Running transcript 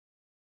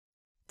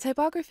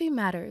Typography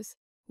matters.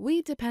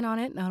 We depend on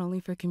it not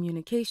only for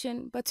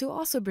communication, but to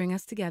also bring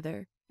us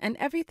together. And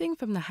everything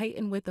from the height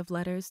and width of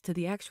letters to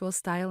the actual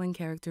style and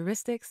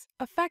characteristics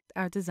affect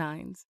our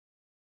designs.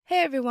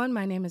 Hey everyone,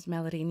 my name is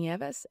Melody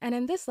Nieves, and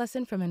in this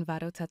lesson from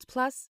Envato Tuts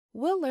Plus,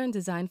 we'll learn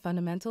design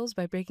fundamentals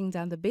by breaking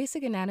down the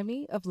basic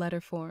anatomy of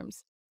letter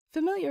forms.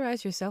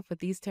 Familiarize yourself with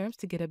these terms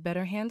to get a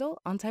better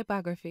handle on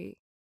typography.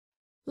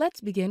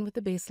 Let's begin with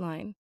the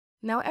baseline.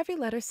 Now every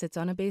letter sits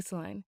on a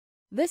baseline.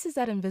 This is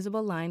that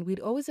invisible line we'd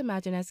always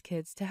imagine as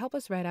kids to help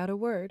us write out a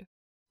word.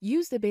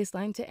 Use the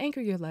baseline to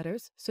anchor your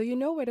letters so you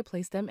know where to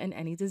place them in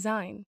any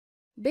design.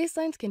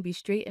 Baselines can be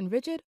straight and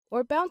rigid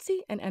or bouncy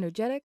and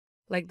energetic,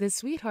 like this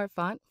sweetheart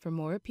font for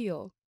more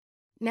appeal.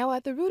 Now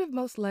at the root of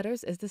most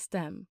letters is the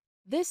stem.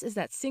 This is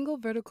that single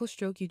vertical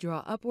stroke you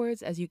draw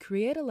upwards as you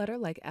create a letter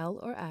like L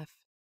or F.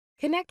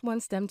 Connect one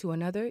stem to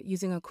another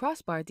using a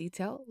crossbar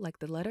detail like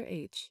the letter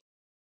H.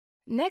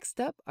 Next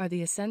up are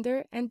the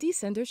ascender and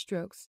descender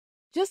strokes.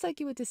 Just like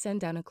you would descend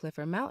down a cliff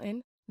or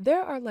mountain,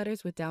 there are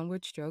letters with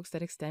downward strokes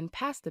that extend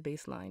past the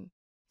baseline.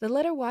 The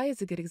letter Y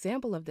is a good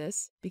example of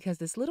this because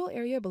this little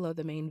area below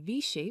the main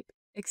V shape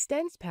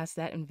extends past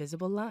that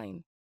invisible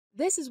line.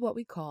 This is what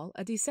we call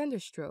a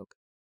descender stroke.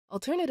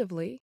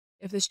 Alternatively,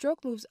 if the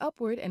stroke moves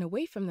upward and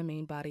away from the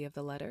main body of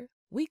the letter,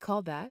 we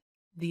call that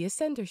the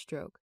ascender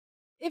stroke.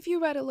 If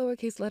you write a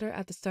lowercase letter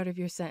at the start of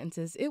your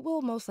sentences, it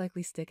will most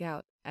likely stick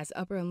out, as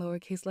upper and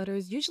lowercase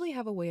letters usually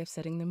have a way of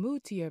setting the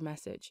mood to your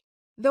message.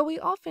 Though we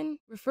often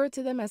refer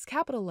to them as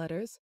capital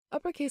letters,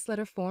 uppercase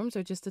letter forms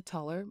are just a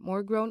taller,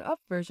 more grown-up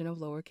version of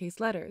lowercase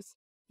letters.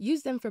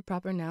 Use them for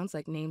proper nouns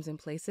like names and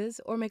places,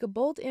 or make a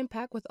bold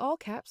impact with all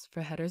caps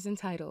for headers and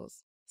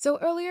titles. So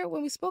earlier,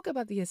 when we spoke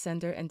about the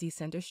ascender and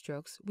descender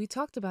strokes, we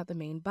talked about the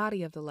main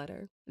body of the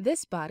letter.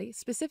 This body,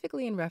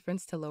 specifically in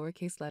reference to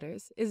lowercase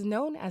letters, is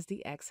known as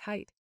the X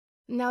height.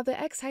 Now, the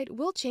X height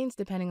will change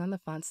depending on the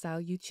font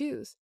style you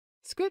choose.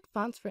 Script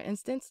fonts, for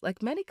instance,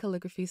 like many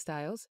calligraphy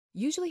styles,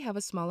 usually have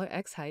a smaller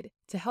X height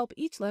to help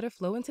each letter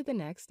flow into the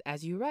next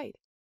as you write.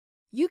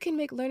 You can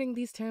make learning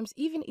these terms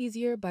even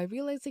easier by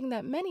realizing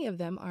that many of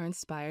them are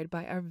inspired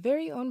by our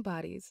very own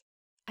bodies.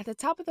 At the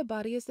top of the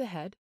body is the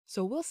head,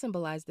 so we'll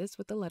symbolize this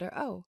with the letter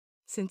O,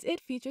 since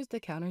it features the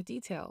counter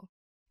detail.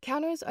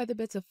 Counters are the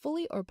bits of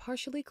fully or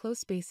partially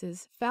closed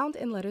spaces found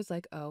in letters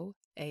like O,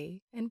 A,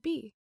 and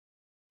B.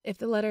 If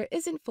the letter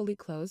isn't fully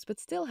closed but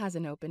still has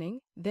an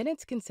opening, then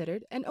it's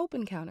considered an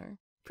open counter.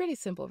 Pretty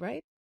simple,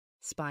 right?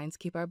 Spines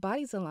keep our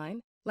bodies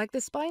aligned, like the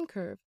spine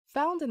curve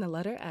found in the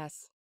letter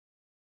S.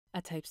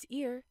 A type's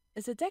ear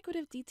is a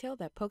decorative detail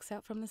that pokes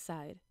out from the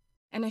side,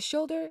 and a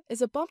shoulder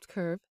is a bumped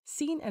curve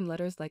seen in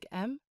letters like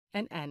M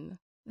and N.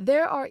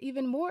 There are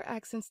even more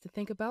accents to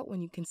think about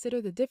when you consider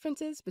the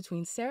differences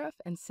between serif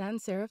and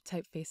sans serif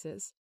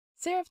typefaces.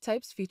 Serif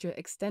types feature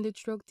extended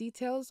stroke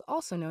details,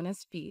 also known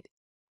as feet.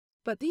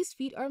 But these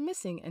feet are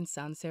missing in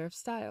sans serif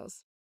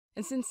styles.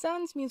 And since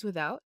sans means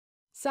without,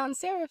 sans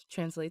serif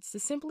translates to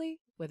simply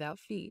without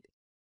feet.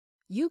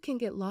 You can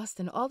get lost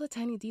in all the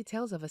tiny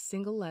details of a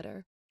single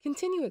letter.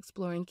 Continue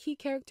exploring key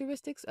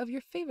characteristics of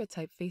your favorite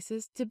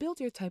typefaces to build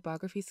your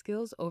typography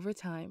skills over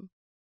time.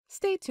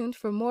 Stay tuned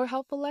for more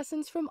helpful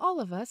lessons from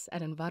all of us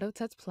at Envato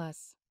Tuts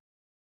Plus.